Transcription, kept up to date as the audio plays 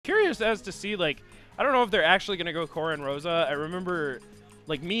Curious as to see, like, I don't know if they're actually going to go Corrin Rosa. I remember,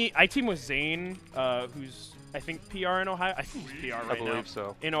 like, I team with Zane, who's, I think, PR in Ohio. I think he's PR right now. I believe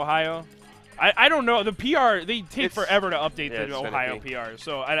so. In Ohio. I don't know. The PR, they take forever to update the Ohio PR,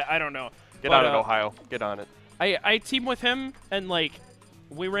 so I don't know. Get on it, Ohio. Get on it. I team with him, and, like,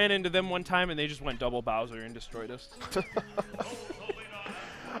 we ran into them one time, and they just went double Bowser and destroyed us.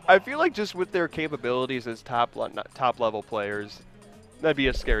 I feel like just with their capabilities as top-level players, that'd be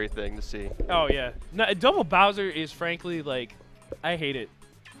a scary thing to see. Oh, yeah. No, double Bowser is, frankly, like, I hate it.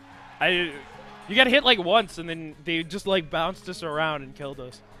 You got to hit, like, once, and then they just, like, bounced us around and killed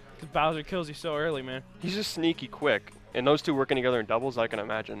us. Because Bowser kills you so early, man. He's just sneaky quick. And those two working together in doubles, I can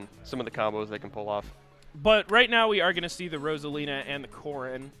imagine some of the combos they can pull off. But right now, we are going to see the RosaLuma and the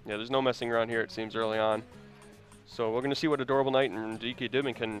Corrin. Yeah, there's no messing around here, it seems, early on. So we're going to see what Adorable Knight and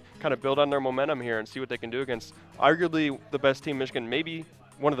DKDudeman can kind of build on their momentum here and see what they can do against arguably the best team in Michigan, maybe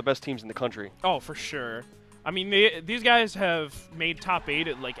one of the best teams in the country. Oh, for sure. I mean, these guys have made top 8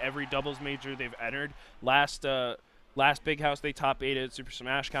 at, like, every doubles major they've entered. Last Big House, they top 8 at Super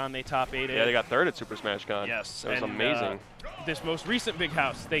Smash Con. They top 8 at. Yeah, they got 3rd at Super Smash Con. Yes, that was amazing. This most recent Big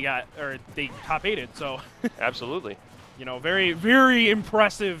House, they top 8'd. So. Absolutely. You know, very, very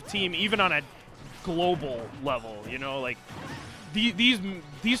impressive team, even on a global level. You know, like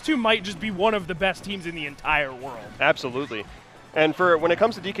these two might just be one of the best teams in the entire world. Absolutely. And for when it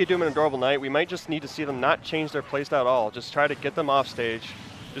comes to DKDudeman and Adorable Knight, we might just need to see them not change their playstyle at all. Just try to get them off stage.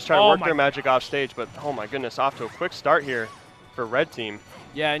 Just try to work their magic off stage, but oh my goodness, off to a quick start here for Red Team.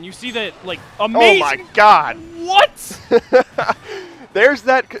 Yeah, and you see that, like, amazing. Oh my God! What? There's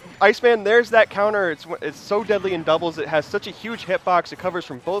that Iceman. There's that counter. It's so deadly in doubles. It has such a huge hitbox. It covers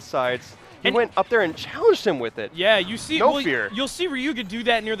from both sides. He went up there and challenged him with it. Yeah, you see. No fear. You'll see Ryuga do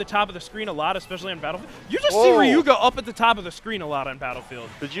that near the top of the screen a lot, especially on Battlefield. You just see Ryuga up at the top of the screen a lot on Battlefield.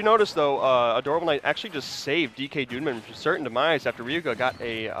 Did you notice though? Adorable Knight actually just saved DKDudeman from certain demise after Ryuga got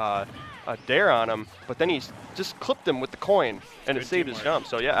a dare on him, but then he just clipped him with the coin, and it saved his jump.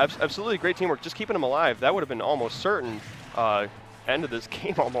 So yeah, absolutely great teamwork. Just keeping him alive. That would have been almost certain end of this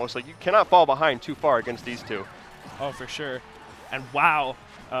game almost. Like you cannot fall behind too far against these two. Oh, for sure. And wow.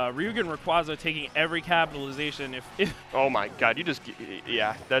 Ryuga and Rayquaza taking every capitalization. If oh my God,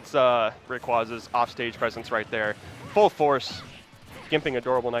 yeah, that's Rayquaza's offstage presence right there. Full force, gimping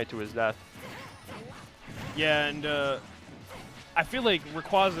Adorable Knight to his death. Yeah, and I feel like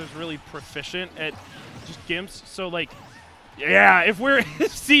Rayquaza is really proficient at just gimps. So like, yeah, if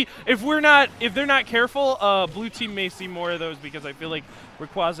they're not careful, blue team may see more of those because I feel like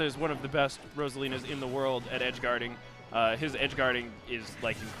Rayquaza is one of the best Rosalinas in the world at edge guarding. His edge guarding is,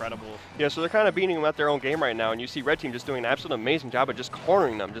 like, incredible. Yeah, so they're kind of beating him at their own game right now, and you see Red Team just doing an absolutely amazing job of just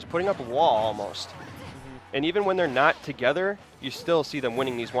cornering them, just putting up a wall almost. And even when they're not together, you still see them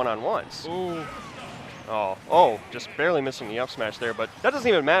winning these one-on-ones. Ooh. Oh, just barely missing the up smash there, but that doesn't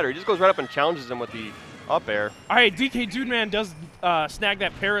even matter. He just goes right up and challenges him with the up air. All right, DKDudeman does snag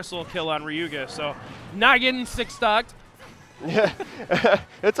that parasol kill on Ryuga, so not getting 6-stocked. Yeah,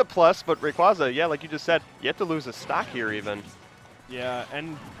 it's a plus, but Rayquaza, yeah, like you just said, you have to lose a stock here even. Yeah,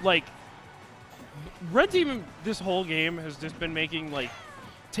 and, like, Red Team this whole game has just been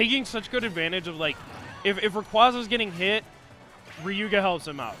taking such good advantage of, like, if Rayquaza's getting hit, Ryuga helps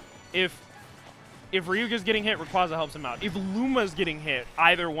him out. If Ryuga's getting hit, Rayquaza helps him out. If Luma's getting hit,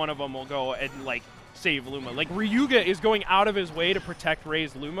 either one of them will go and, like, save Luma. Like, Ryuga is going out of his way to protect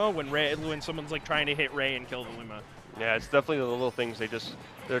Ray's Luma when someone's, like, trying to hit Ray and kill the Luma. Yeah, it's definitely the little things.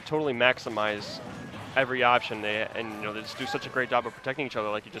 They're totally maximize every option. They just do such a great job of protecting each other,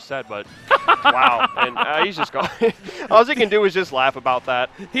 like you just said. But wow, and he's just going. All he can do is just laugh about that.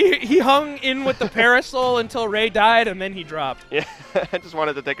 He hung in with the parasol until Ray died, and then he dropped. Yeah, I just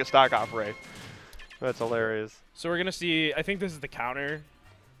wanted to take a stock off Ray. That's hilarious. So we're gonna see. I think this is the counter.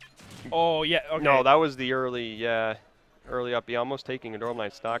 Oh yeah. Okay. No, that was the early up. He almost taking Adorable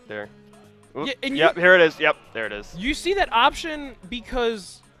Knight stock there. Oop. Yeah, and yep, here it is. Yep, there it is. You see that option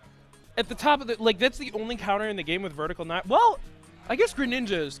because at the top of that's the only counter in the game with vertical knock. Well, I guess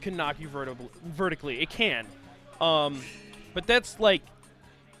Greninjas can knock you vertically. It can. But that's like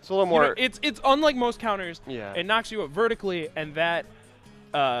it's a little more. It's unlike most counters. Yeah. It knocks you up vertically, and that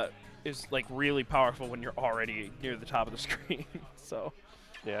is like really powerful when you're already near the top of the screen. So.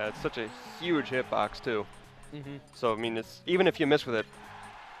 Yeah, it's such a huge hitbox too. So I mean, even if you miss with it.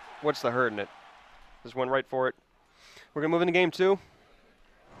 What's the hurt in it? Just went right for it. We're going to move into game 2.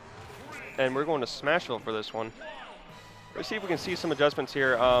 And we're going to Smashville for this one. Let's see if we can see some adjustments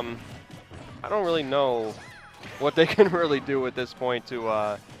here. I don't really know what they can really do at this point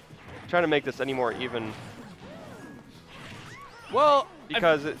to try to make this any more even. Well,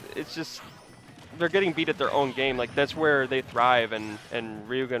 because it's just they're getting beat at their own game. Like that's where they thrive, and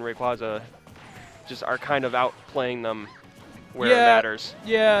Ryuga and Rayquaza just are kind of outplaying them where it matters.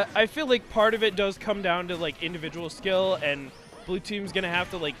 Yeah, I feel like part of it does come down to like individual skill, and blue team's gonna have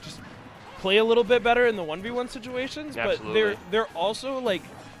to like just play a little bit better in the 1v1 situations. Absolutely. But they're also like,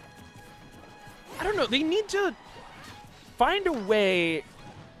 I don't know, they need to find a way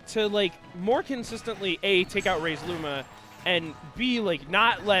to like more consistently take out RosaLuma, and B, like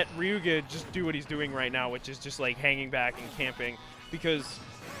not let Ryuga just do what he's doing right now, which is just like hanging back and camping, because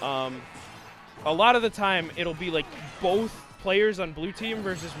a lot of the time it'll be like both players on blue team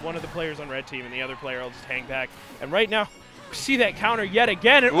versus one of the players on red team, and the other player will just hang back. And right now, we see that counter yet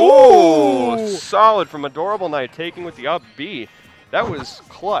again. And ooh, solid from Adorable Knight, taking with the up B. That was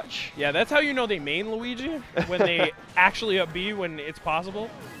clutch. Yeah, that's how you know they main Luigi, when they actually up B when it's possible.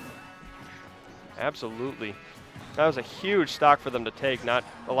 Absolutely. That was a huge stock for them to take, not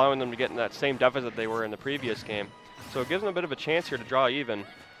allowing them to get in that same deficit they were in the previous game. So it gives them a bit of a chance here to draw even.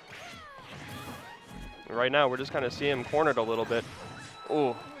 Right now, we're just kind of seeing him cornered a little bit.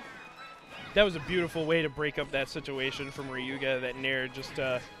 Ooh. That was a beautiful way to break up that situation from Ryuga, that Nair just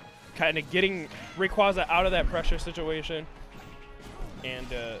kind of getting Rayquaza out of that pressure situation and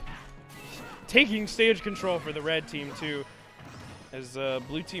taking stage control for the red team too, as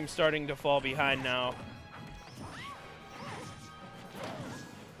blue team starting to fall behind now.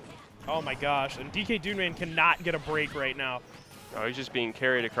 Oh my gosh, and DKDudeman cannot get a break right now. Oh, he's just being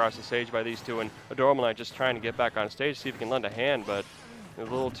carried across the stage by these two, and Adorable Knight just trying to get back on stage, see if he can lend a hand, but it's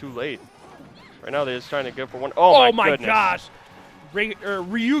a little too late. Right now, they're just trying to go for one. Oh my goodness. Gosh.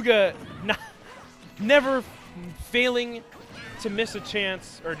 Ryuga never failing to miss a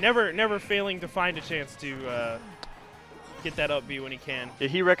chance, or never failing to find a chance to get that up B when he can. Yeah,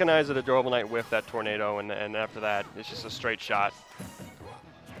 he recognized that Adorable Knight whiffed that tornado, and after that, it's just a straight shot.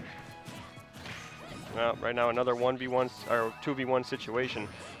 Well, right now another 1v1 or 2v1 situation.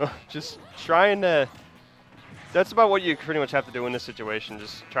 Just trying to. That's about what you pretty much have to do in this situation.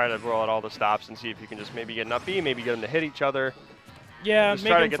 Just try to roll out all the stops and see if you can just maybe get an up B, maybe get them to hit each other. Yeah, just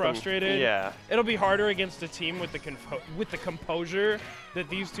make them frustrated. Yeah. It'll be harder against a team with the composure that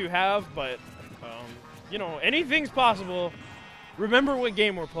these two have, but you know, anything's possible. Remember what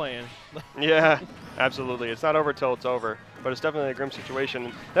game we're playing. Yeah, absolutely. It's not over till it's over, but it's definitely a grim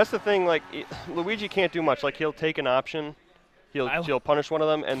situation. That's the thing, like, Luigi can't do much. Like, he'll take an option, he'll punish one of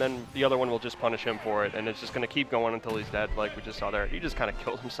them, and then the other one will just punish him for it, and it's just going to keep going until he's dead, like we just saw there. He just kind of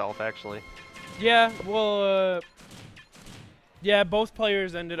killed himself, actually. Yeah, well, yeah, both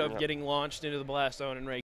players ended up getting launched into the blast zone, and